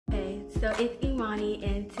So it's Imani,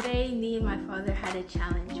 and today me and my father had a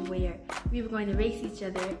challenge where we were going to race each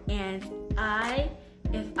other, and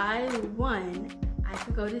if I won, I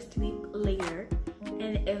could go to sleep later,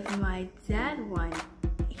 and if my dad won,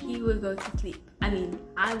 he would go to sleep.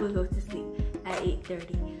 I would go to sleep at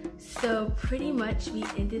 8:30. So pretty much we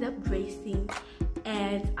ended up racing,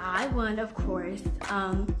 and I won, of course.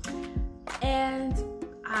 And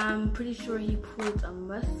I'm pretty sure he pulled a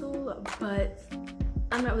muscle, but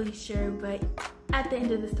I'm not really sure. But at the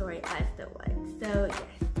end of the story, I still won. So yes,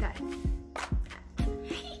 that's.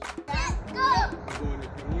 Let's go!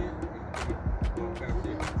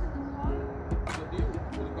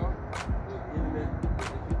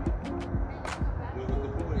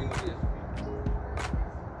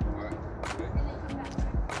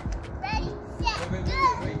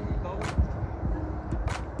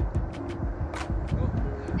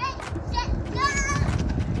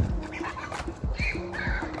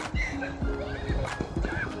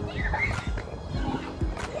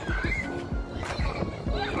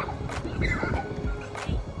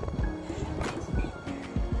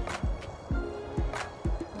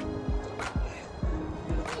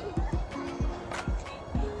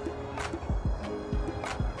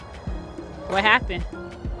 What happened?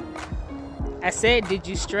 I said, did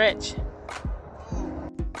you stretch?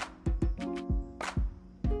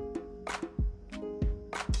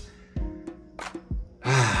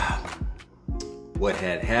 What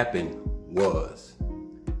had happened was,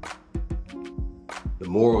 the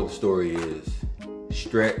moral of the story is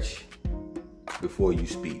stretch before you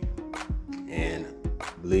speak. And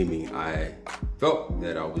believe me, I felt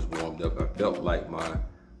that I was warmed up. I felt like my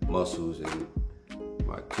muscles and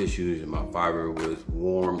my tissues and my fiber was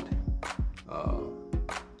warmed.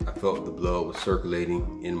 I felt the blood was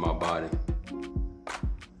circulating in my body.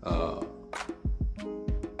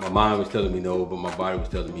 My mind was telling me no, but my body was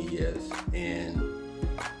telling me yes. And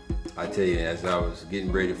I tell you, as I was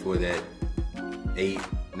getting ready for that 8,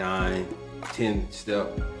 9, 10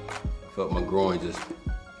 step, I felt my groin just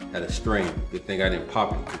had a strain. Good thing I didn't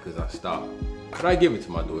pop it because I stopped. But I give it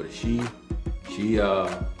to my daughter.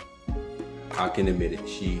 I can admit it,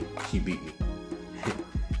 she beat me.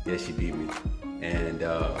 Yes, she beat me. And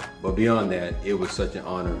but beyond that, it was such an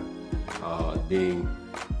honor being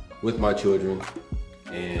with my children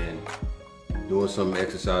and doing some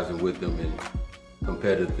exercising with them and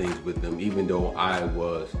competitive things with them, even though I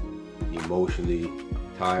was emotionally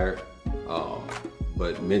tired.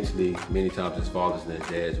 But mentally, many times as fathers and as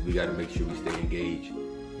dads, we got to make sure we stay engaged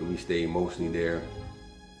and we stay emotionally there,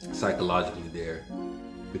 psychologically there,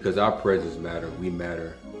 because our presence matters, we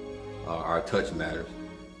matter, our touch matters,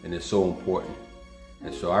 and it's so important.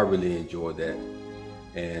 And so I really enjoyed that.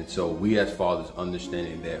 And so we as fathers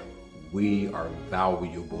understanding that we are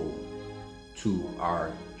valuable to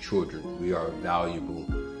our children. We are valuable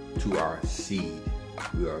to our seed.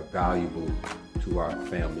 We are valuable to our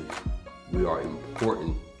families. We are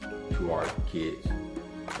important to our kids.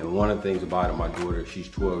 And one of the things about it, my daughter, she's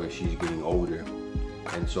 12 and she's getting older.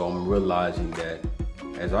 And so I'm realizing that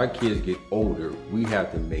as our kids get older, we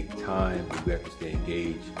have to make time, we have to stay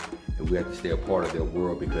engaged, and we have to stay a part of their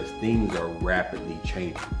world because things are rapidly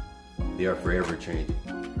changing. They are forever changing.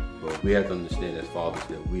 But we have to understand as fathers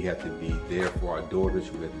that we have to be there for our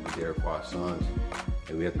daughters, we have to be there for our sons,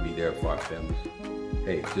 and we have to be there for our families.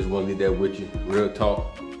 Hey, just want to leave that with you. Real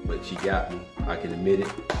talk, but she got me. I can admit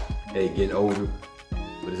it. Hey, getting older,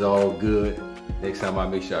 but it's all good. Next time I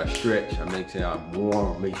make sure I stretch, I make sure I'm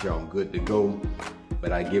warm, make sure I'm good to go.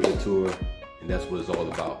 But I give it to her, and that's what it's all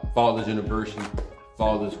about. Fathers University,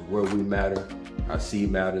 fathers where we matter, our seed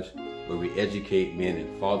matters, where we educate men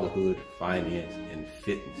in fatherhood, finance, and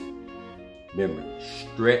fitness. Remember,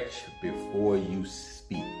 stretch before you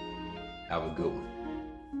speak. Have a good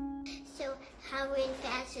one. So how run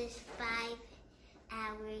fast is 5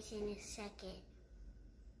 hours in a second?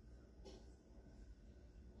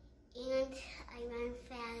 And I run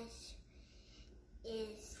fast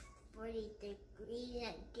is 40 degrees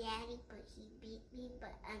at Daddy, but he beat me,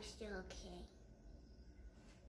 but I'm still okay.